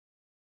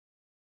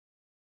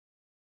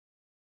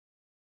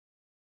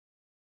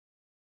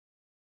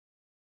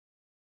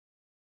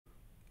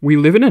We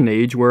live in an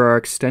age where our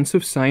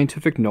extensive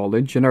scientific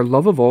knowledge and our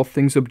love of all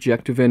things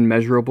objective and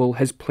measurable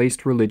has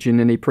placed religion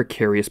in a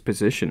precarious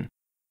position.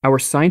 Our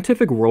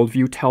scientific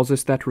worldview tells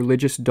us that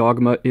religious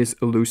dogma is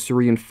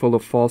illusory and full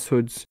of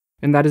falsehoods,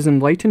 and that as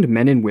enlightened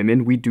men and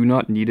women we do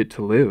not need it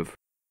to live.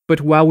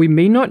 But while we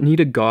may not need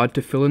a god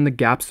to fill in the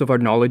gaps of our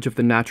knowledge of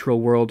the natural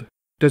world,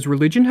 does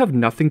religion have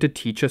nothing to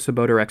teach us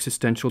about our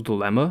existential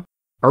dilemma?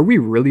 Are we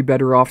really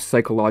better off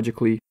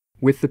psychologically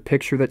with the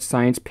picture that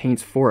science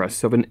paints for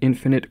us of an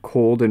infinite,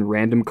 cold, and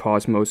random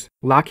cosmos,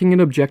 lacking in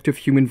objective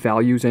human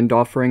values and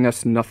offering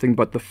us nothing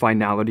but the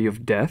finality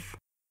of death?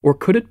 Or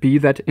could it be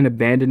that in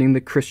abandoning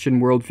the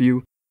Christian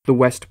worldview, the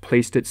West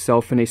placed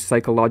itself in a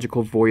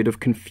psychological void of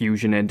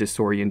confusion and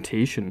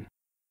disorientation?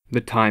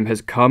 The time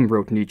has come,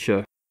 wrote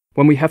Nietzsche,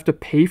 when we have to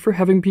pay for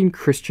having been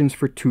Christians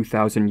for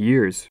 2,000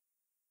 years.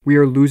 We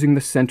are losing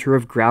the center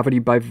of gravity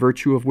by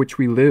virtue of which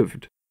we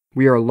lived.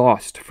 We are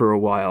lost for a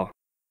while.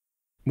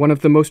 One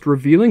of the most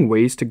revealing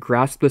ways to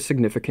grasp the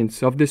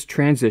significance of this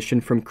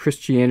transition from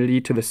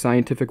Christianity to the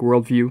scientific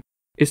worldview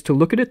is to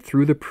look at it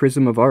through the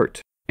prism of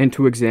art, and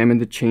to examine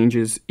the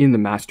changes in the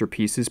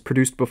masterpieces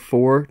produced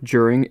before,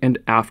 during, and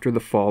after the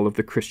fall of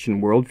the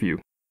Christian worldview.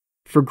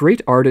 For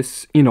great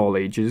artists in all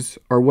ages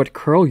are what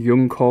Carl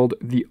Jung called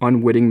the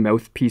unwitting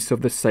mouthpiece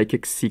of the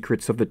psychic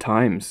secrets of the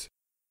times.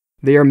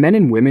 They are men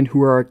and women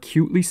who are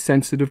acutely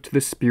sensitive to the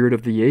spirit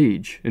of the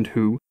age, and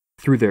who,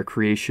 through their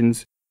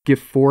creations, give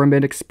form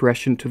and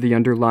expression to the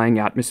underlying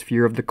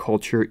atmosphere of the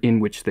culture in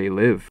which they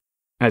live.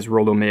 As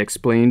Rollo May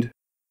explained,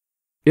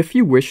 if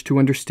you wish to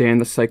understand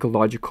the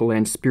psychological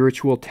and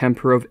spiritual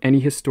temper of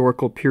any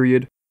historical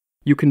period,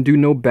 you can do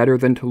no better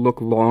than to look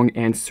long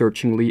and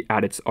searchingly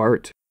at its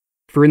art.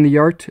 For in the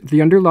art,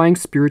 the underlying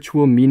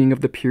spiritual meaning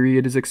of the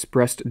period is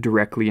expressed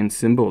directly in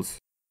symbols.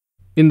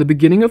 In the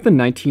beginning of the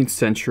 19th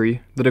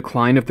century, the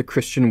decline of the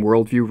Christian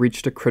worldview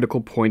reached a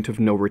critical point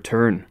of no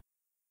return.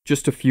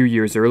 Just a few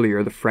years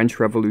earlier, the French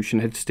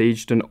Revolution had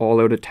staged an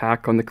all-out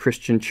attack on the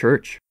Christian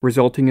Church,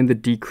 resulting in the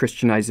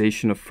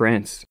de-Christianization of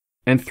France.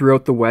 And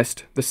throughout the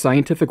West, the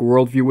scientific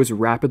worldview was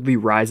rapidly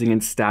rising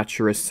in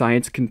stature as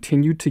science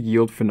continued to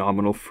yield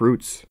phenomenal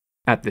fruits.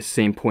 At this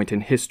same point in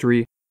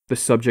history, the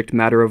subject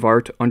matter of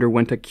art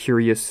underwent a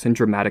curious and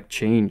dramatic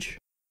change.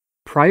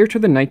 Prior to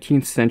the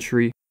 19th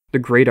century, the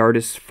great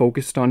artists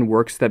focused on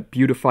works that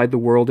beautified the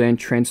world and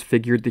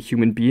transfigured the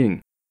human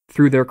being.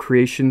 Through their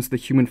creations, the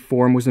human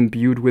form was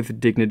imbued with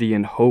dignity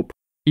and hope.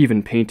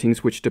 Even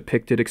paintings which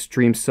depicted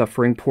extreme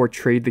suffering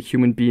portrayed the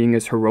human being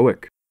as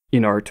heroic.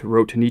 In art,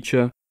 wrote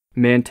Nietzsche,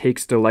 man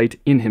takes delight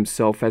in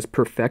himself as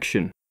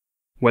perfection.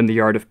 When the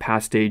art of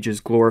past ages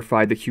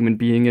glorified the human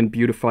being and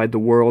beautified the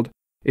world,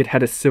 it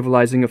had a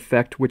civilizing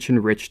effect which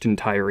enriched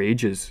entire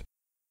ages.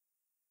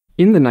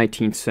 In the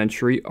 19th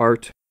century,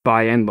 art,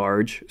 by and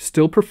large,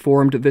 still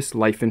performed this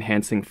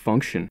life-enhancing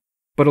function.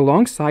 But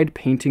alongside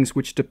paintings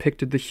which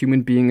depicted the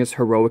human being as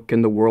heroic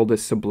and the world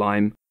as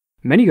sublime,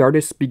 many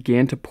artists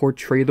began to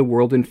portray the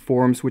world in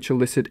forms which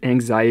elicit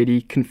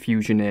anxiety,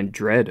 confusion, and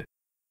dread.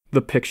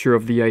 The picture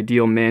of the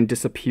ideal man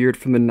disappeared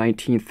from the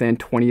 19th and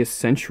 20th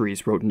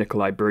centuries, wrote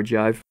Nikolai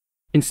Berdyaev.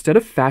 Instead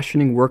of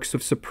fashioning works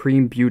of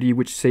supreme beauty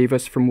which save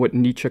us from what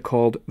Nietzsche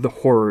called the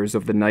horrors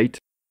of the night,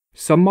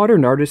 some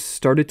modern artists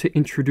started to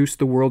introduce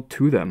the world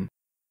to them.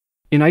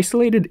 In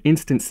isolated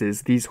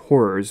instances, these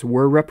horrors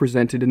were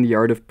represented in the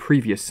art of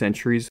previous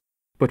centuries,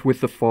 but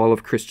with the fall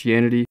of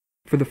Christianity,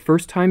 for the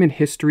first time in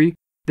history,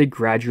 they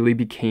gradually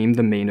became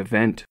the main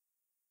event.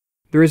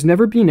 There has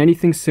never been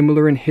anything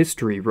similar in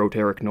history, wrote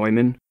Erich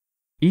Neumann.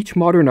 Each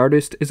modern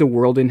artist is a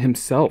world in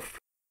himself,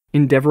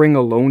 endeavoring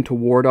alone to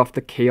ward off the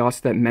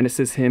chaos that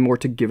menaces him or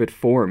to give it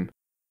form,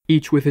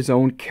 each with his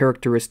own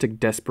characteristic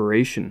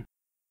desperation.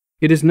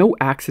 It is no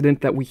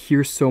accident that we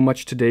hear so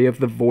much today of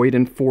the void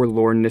and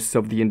forlornness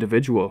of the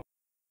individual,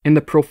 and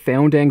the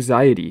profound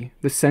anxiety,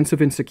 the sense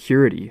of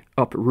insecurity,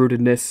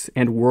 uprootedness,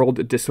 and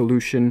world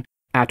dissolution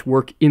at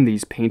work in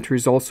these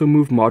painters also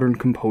move modern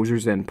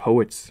composers and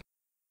poets.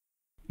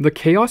 The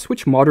chaos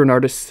which modern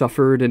artists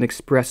suffered and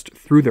expressed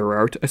through their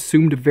art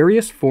assumed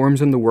various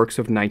forms in the works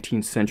of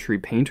 19th century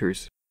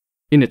painters.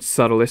 In its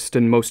subtlest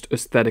and most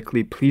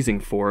aesthetically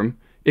pleasing form,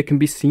 it can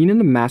be seen in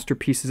the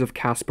masterpieces of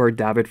Caspar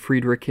David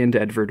Friedrich and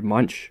Edvard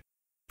Munch.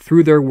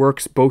 Through their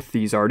works, both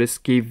these artists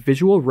gave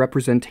visual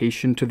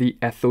representation to the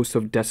ethos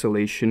of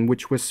desolation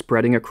which was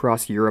spreading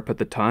across Europe at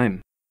the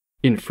time.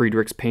 In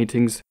Friedrich's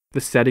paintings, the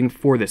setting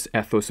for this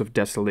ethos of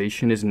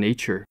desolation is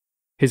nature.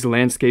 His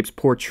landscapes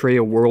portray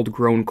a world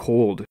grown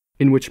cold,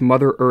 in which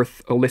Mother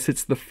Earth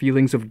elicits the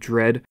feelings of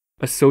dread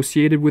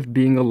associated with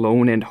being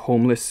alone and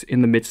homeless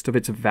in the midst of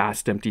its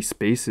vast empty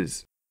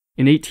spaces.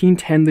 In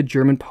 1810, the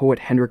German poet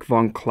Henrik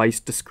von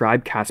Kleist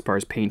described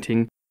Caspar's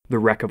painting, The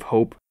Wreck of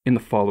Hope, in the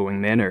following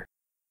manner.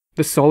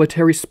 The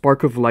solitary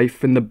spark of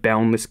life in the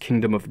boundless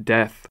kingdom of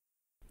death,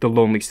 the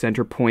lonely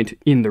center point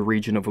in the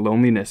region of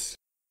loneliness.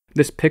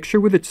 This picture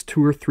with its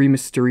 2 or 3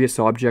 mysterious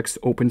objects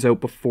opens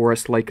out before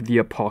us like the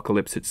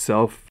apocalypse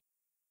itself.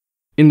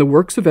 In the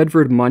works of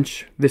Edvard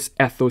Munch, this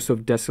ethos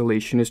of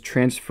desolation is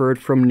transferred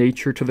from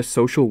nature to the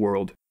social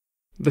world.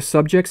 The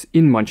subjects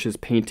in Munch's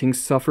paintings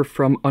suffer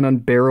from an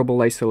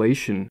unbearable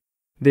isolation.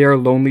 They are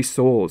lonely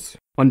souls,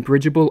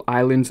 unbridgeable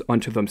islands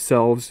unto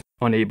themselves,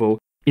 unable,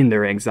 in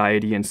their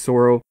anxiety and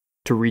sorrow,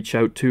 to reach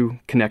out to,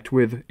 connect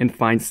with, and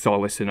find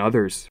solace in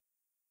others.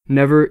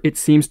 Never, it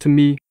seems to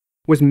me,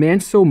 was man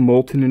so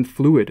molten and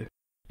fluid,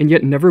 and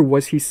yet never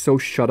was he so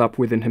shut up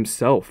within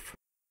himself,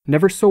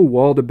 never so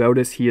walled about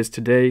as he is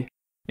today,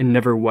 and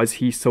never was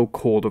he so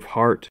cold of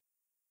heart.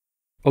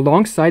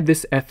 Alongside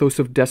this ethos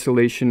of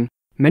desolation,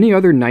 many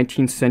other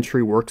 19th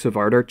century works of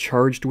art are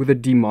charged with a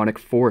demonic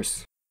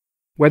force.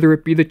 Whether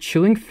it be the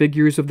chilling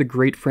figures of the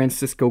great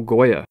Francisco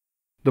Goya,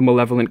 the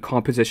malevolent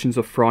compositions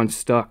of Franz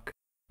Stuck,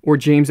 or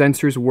James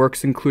Enser's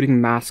works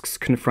including masks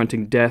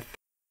confronting death,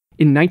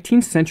 in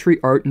 19th century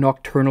art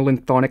nocturnal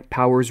and chthonic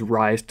powers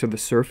rise to the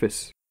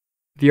surface.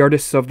 The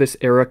artists of this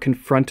era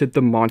confronted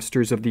the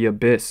monsters of the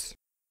abyss,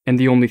 and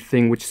the only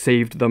thing which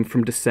saved them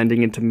from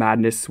descending into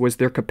madness was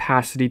their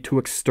capacity to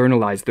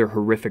externalize their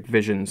horrific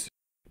visions,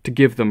 to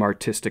give them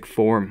artistic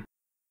form.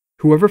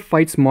 Whoever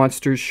fights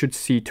monsters should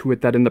see to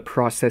it that in the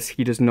process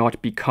he does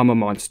not become a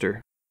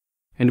monster.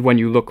 And when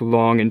you look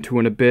long into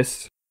an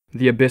abyss,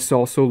 the abyss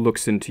also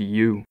looks into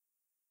you.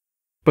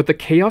 But the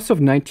chaos of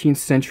 19th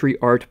century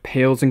art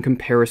pales in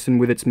comparison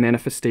with its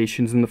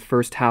manifestations in the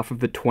first half of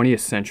the 20th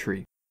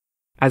century.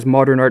 As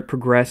modern art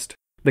progressed,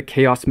 the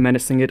chaos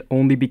menacing it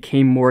only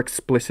became more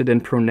explicit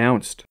and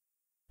pronounced.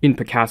 In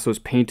Picasso's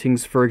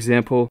paintings, for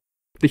example,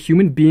 the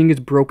human being is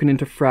broken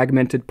into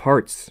fragmented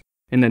parts,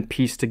 and then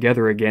pieced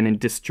together again in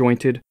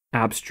disjointed,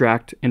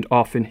 abstract, and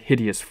often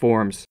hideous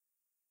forms.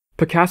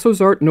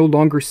 Picasso's art no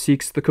longer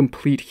seeks the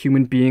complete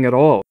human being at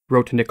all,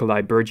 wrote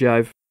Nikolai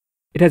Berdyaev.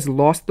 It has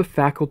lost the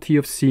faculty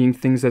of seeing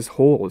things as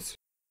wholes.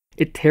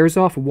 It tears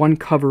off one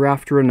cover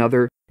after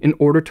another in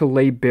order to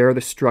lay bare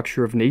the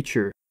structure of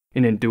nature,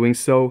 and in doing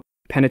so,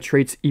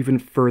 penetrates even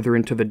further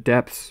into the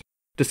depths,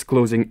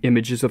 disclosing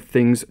images of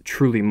things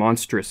truly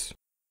monstrous.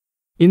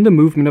 In the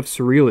movement of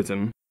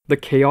surrealism, the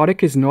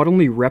chaotic is not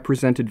only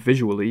represented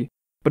visually,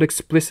 but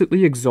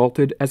explicitly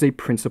exalted as a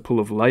principle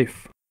of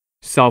life.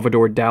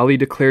 Salvador Dali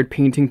declared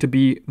painting to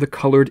be the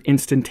colored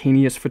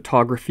instantaneous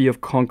photography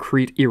of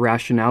concrete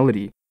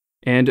irrationality,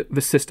 and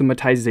the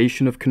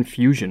systematization of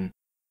confusion.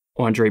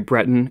 André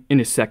Breton, in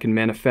his second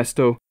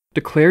manifesto,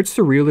 declared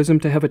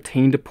surrealism to have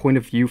attained a point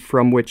of view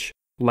from which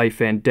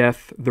life and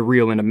death, the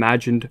real and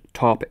imagined,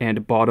 top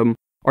and bottom,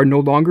 are no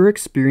longer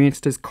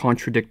experienced as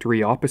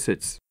contradictory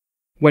opposites.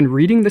 When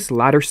reading this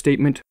latter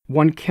statement,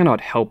 one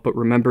cannot help but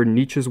remember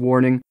Nietzsche's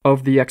warning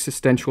of the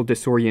existential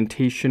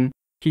disorientation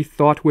he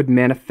thought would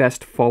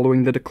manifest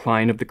following the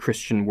decline of the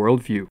Christian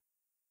worldview.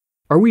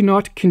 Are we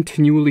not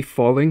continually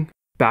falling,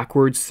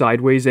 backwards,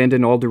 sideways, and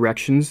in all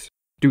directions?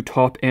 Do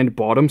top and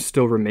bottom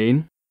still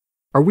remain?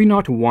 Are we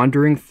not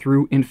wandering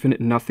through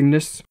infinite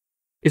nothingness?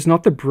 Is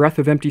not the breath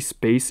of empty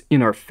space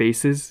in our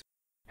faces?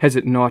 Has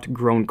it not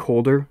grown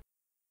colder?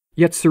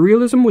 Yet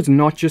surrealism was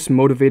not just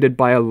motivated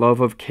by a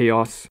love of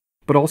chaos,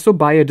 but also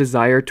by a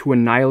desire to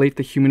annihilate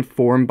the human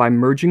form by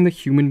merging the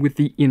human with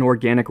the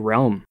inorganic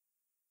realm.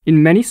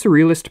 In many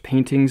surrealist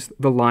paintings,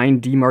 the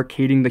line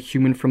demarcating the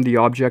human from the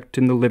object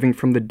and the living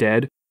from the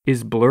dead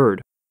is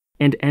blurred,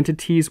 and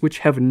entities which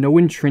have no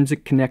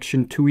intrinsic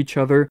connection to each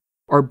other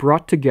are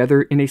brought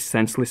together in a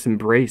senseless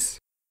embrace.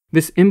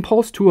 This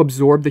impulse to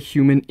absorb the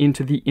human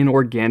into the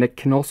inorganic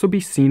can also be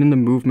seen in the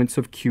movements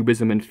of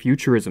Cubism and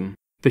Futurism.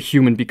 The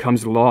human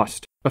becomes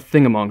lost, a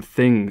thing among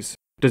things,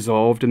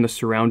 dissolved in the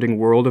surrounding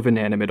world of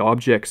inanimate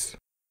objects.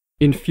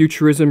 In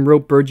Futurism,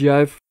 wrote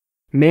Berdyaev,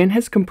 man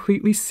has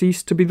completely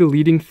ceased to be the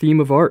leading theme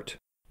of art.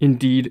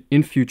 Indeed,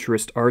 in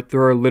futurist art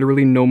there are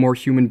literally no more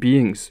human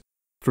beings,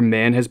 for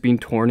man has been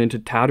torn into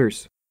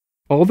tatters.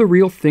 All the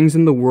real things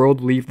in the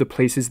world leave the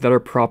places that are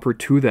proper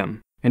to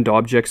them, and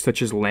objects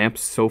such as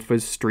lamps,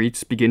 sofas,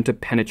 streets begin to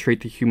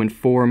penetrate the human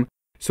form,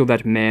 so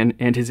that man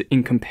and his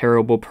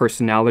incomparable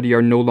personality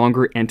are no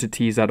longer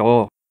entities at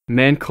all.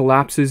 Man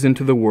collapses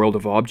into the world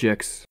of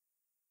objects.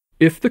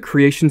 If the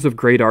creations of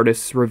great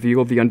artists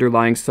reveal the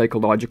underlying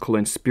psychological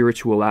and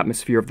spiritual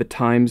atmosphere of the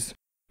times,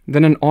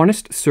 then an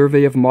honest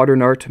survey of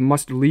modern art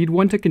must lead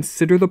one to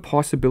consider the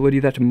possibility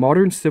that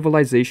modern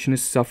civilization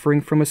is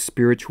suffering from a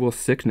spiritual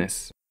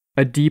sickness,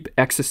 a deep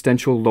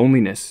existential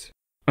loneliness,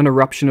 an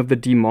eruption of the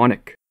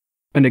demonic,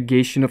 a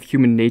negation of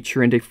human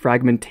nature and a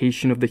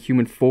fragmentation of the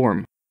human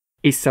form,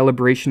 a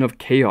celebration of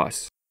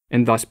chaos,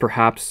 and thus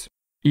perhaps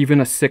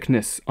even a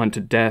sickness unto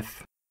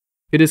death.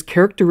 It is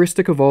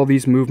characteristic of all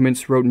these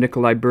movements, wrote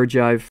Nikolai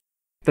Berdyaev,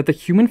 that the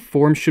human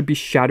form should be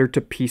shattered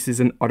to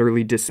pieces and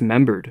utterly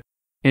dismembered.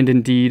 And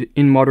indeed,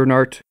 in modern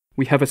art,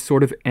 we have a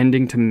sort of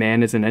ending to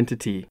man as an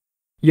entity.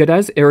 Yet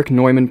as Erich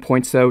Neumann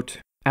points out,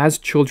 as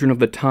children of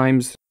the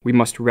times, we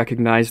must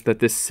recognize that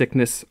this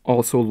sickness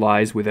also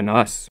lies within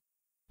us.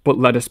 But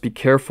let us be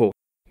careful,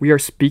 we are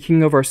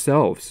speaking of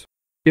ourselves.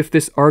 If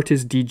this art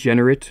is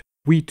degenerate,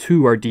 we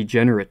too are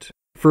degenerate.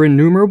 For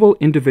innumerable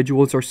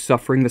individuals are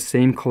suffering the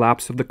same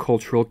collapse of the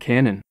cultural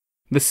canon,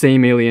 the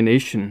same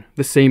alienation,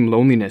 the same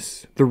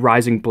loneliness, the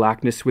rising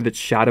blackness with its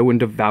shadow and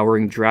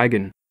devouring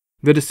dragon,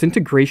 The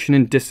disintegration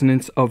and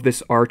dissonance of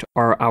this art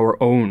are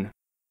our own.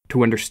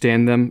 To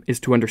understand them is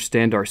to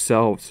understand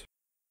ourselves.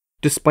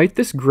 Despite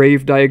this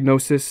grave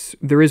diagnosis,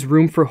 there is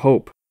room for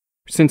hope.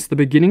 Since the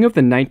beginning of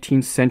the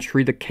 19th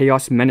century, the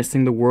chaos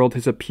menacing the world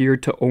has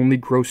appeared to only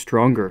grow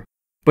stronger.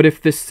 But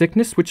if this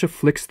sickness which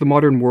afflicts the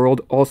modern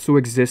world also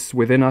exists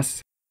within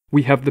us,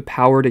 we have the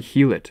power to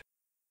heal it.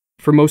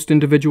 For most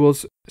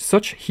individuals,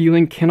 such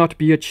healing cannot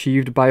be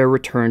achieved by a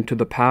return to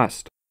the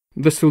past.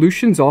 The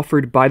solutions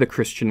offered by the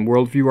Christian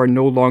worldview are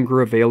no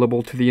longer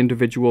available to the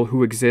individual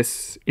who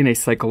exists, in a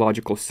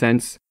psychological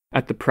sense,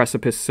 at the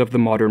precipice of the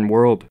modern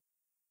world.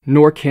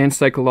 Nor can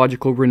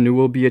psychological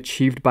renewal be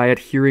achieved by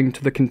adhering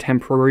to the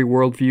contemporary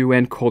worldview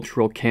and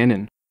cultural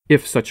canon,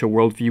 if such a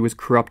worldview is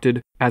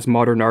corrupted, as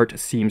modern art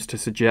seems to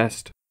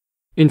suggest.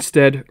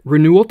 Instead,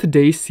 renewal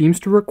today seems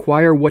to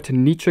require what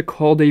Nietzsche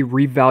called a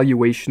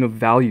revaluation of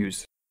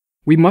values.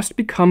 We must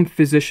become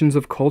physicians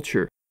of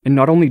culture, and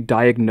not only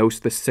diagnose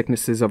the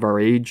sicknesses of our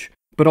age,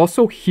 but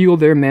also heal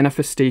their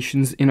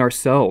manifestations in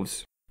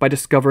ourselves, by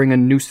discovering a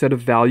new set of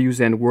values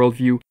and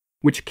worldview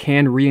which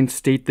can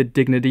reinstate the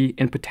dignity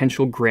and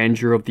potential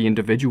grandeur of the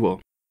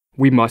individual.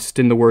 We must,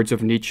 in the words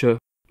of Nietzsche,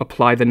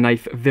 apply the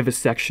knife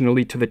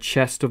vivisectionally to the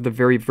chest of the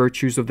very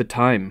virtues of the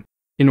time,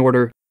 in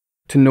order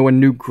to know a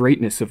new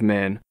greatness of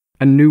man,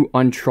 a new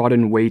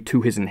untrodden way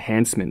to his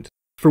enhancement.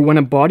 For when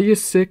a body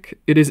is sick,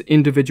 it is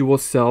individual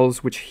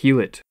cells which heal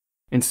it,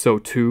 and so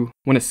too,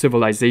 when a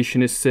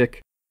civilization is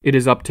sick, it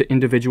is up to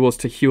individuals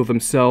to heal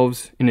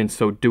themselves, and in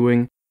so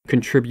doing,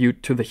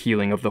 contribute to the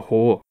healing of the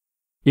whole.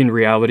 In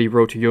reality,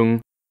 wrote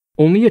Jung,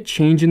 only a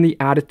change in the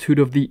attitude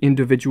of the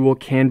individual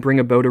can bring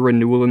about a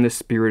renewal in the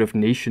spirit of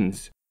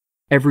nations.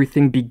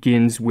 Everything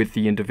begins with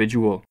the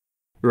individual.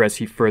 Or as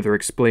he further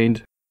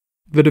explained,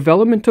 the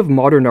development of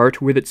modern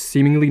art with its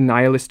seemingly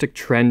nihilistic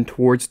trend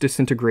towards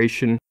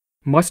disintegration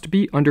must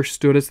be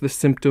understood as the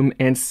symptom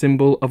and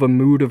symbol of a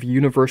mood of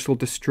universal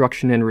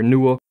destruction and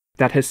renewal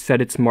that has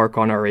set its mark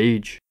on our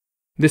age.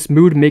 This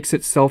mood makes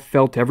itself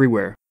felt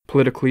everywhere,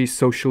 politically,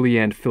 socially,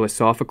 and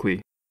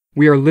philosophically.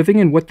 We are living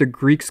in what the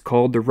Greeks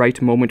called the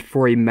right moment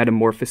for a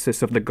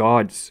metamorphosis of the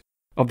gods,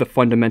 of the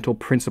fundamental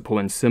principle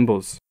and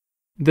symbols.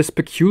 This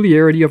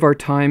peculiarity of our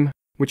time,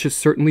 which is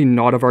certainly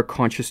not of our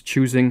conscious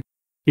choosing,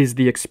 is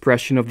the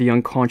expression of the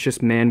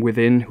unconscious man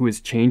within who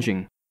is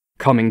changing.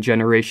 Coming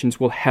generations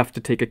will have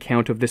to take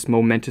account of this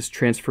momentous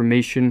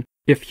transformation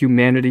if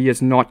humanity is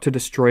not to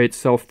destroy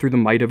itself through the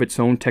might of its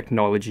own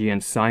technology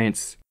and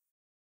science.